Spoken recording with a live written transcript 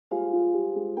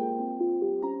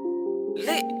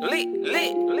Lit, lit,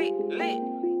 lit, lit, lit.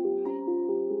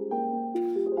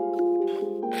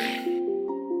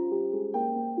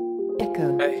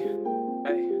 Echo. Hey,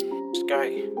 hey,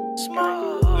 Sky.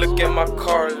 Smile. Look at my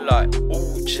car like,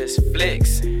 ooh, just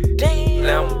flex. Damn.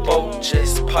 Lambo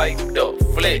just piped up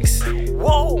flex.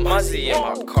 Whoa, Mozzie in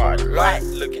my car like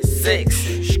looking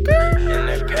sexy. In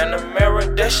that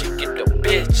Panamera, that shit get the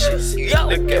bitches.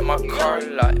 Look at my car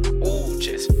like, ooh,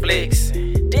 just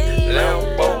flexing.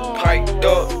 Lambo piped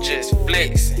up, just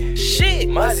flexing. Shit,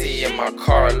 Mozzie in my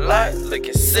car like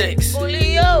looking sexy.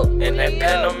 In that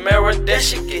Panamera, that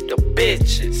shit get the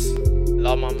bitches.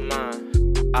 Love my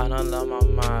mind, I done love my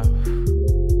mind.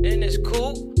 And it's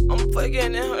cool, I'm fucking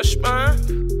in her spine.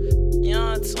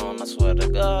 Young Tune, I swear to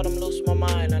God, I'm losing my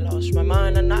mind. I lost my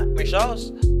mind and knocked me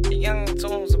shots. Young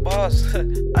Tune's the boss.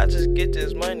 I just get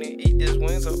this money, eat this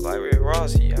wings up like Rick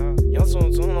Ross, y'all. Young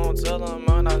Tune don't tell him,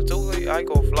 man, I do it, I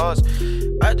go floss.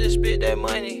 I just spit that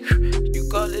money, you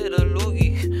call it a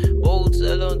loogie. Old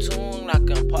tell him Tune, I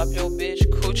can pop your bitch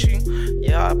coochie.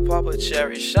 Yeah, I pop a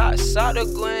cherry, shots out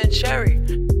of Glen Cherry.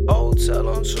 Old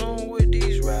tell him Tune with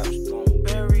these raps, don't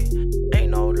bury.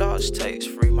 Ain't no lost takes,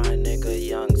 free my nigga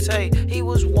Young Tay. He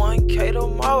was 1K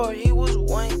tomorrow, he was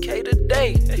 1K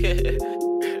today.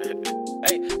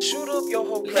 Hey, shoot up your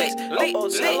whole place. Oh,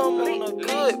 tell him on the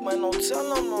good, man, don't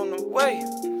tell him on the way.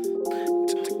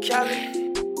 To the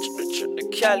Cali, trip to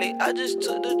Cali. I just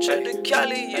took the trip to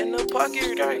Cali in the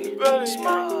pocket.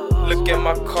 Smile. Look at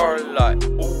my car like,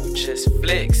 ooh, just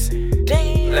flexing.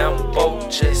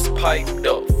 Lambo just piped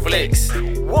up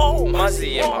flexing. Whoa,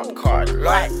 Mozzie in my car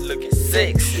like looking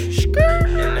sexy. In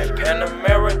that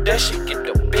Panamera, that shit get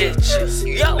the bitches.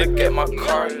 Look at my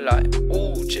car like,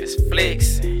 ooh, just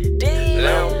flexing.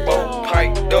 Lambo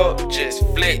piped up, just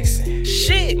flexing.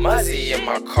 Shit, Mozzie in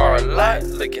my car like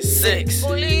looking sexy.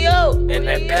 In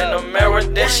that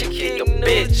Panamera, that shit get the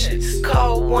bitches.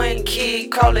 Call one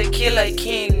kid, call a kid like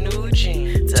King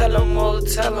Nugent. Tell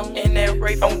him, in that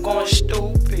rape I'm going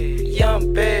stupid.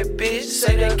 Young bad bitch,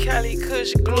 say that Cali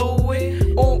Kush glue it.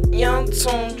 Ooh, Young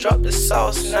Tune drop the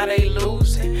sauce, now they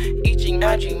losing.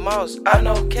 EG Moss, I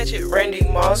know catch it Randy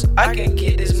Moss. I can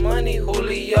get this money,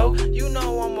 Julio, you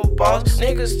know I'm a boss.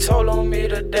 Niggas told on me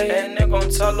today and they gon'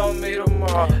 tell on me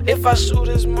tomorrow. If I shoot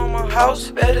his mama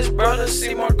house, bet his brother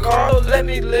see my car. Let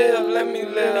me live,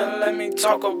 and let me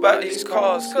talk about these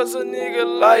cars. Cause a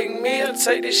nigga like me will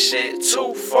take this shit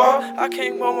too far. I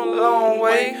came from a long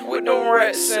way with them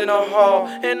rats in the hall.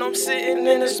 And I'm sitting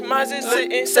in this Mozzie,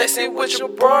 sitting sexy with your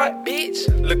broad, bitch.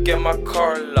 Look at my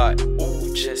car like,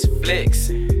 ooh, just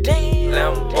flexing.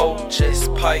 Lambo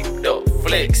just piped up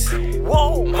flexing.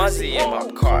 Whoa, Mozzie in my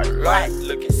car like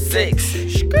looking sexy.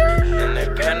 In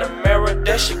that Panamera,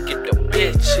 that shit get the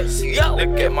bitches.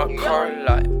 Look at my car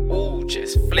like, ooh,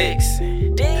 just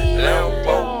flexing.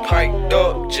 Lambo piped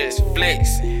up, just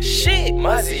flexing. Shit,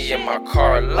 Mozzie in my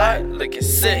car like looking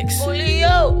sexy.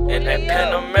 In that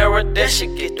Panamera, that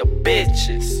shit get the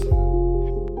bitches.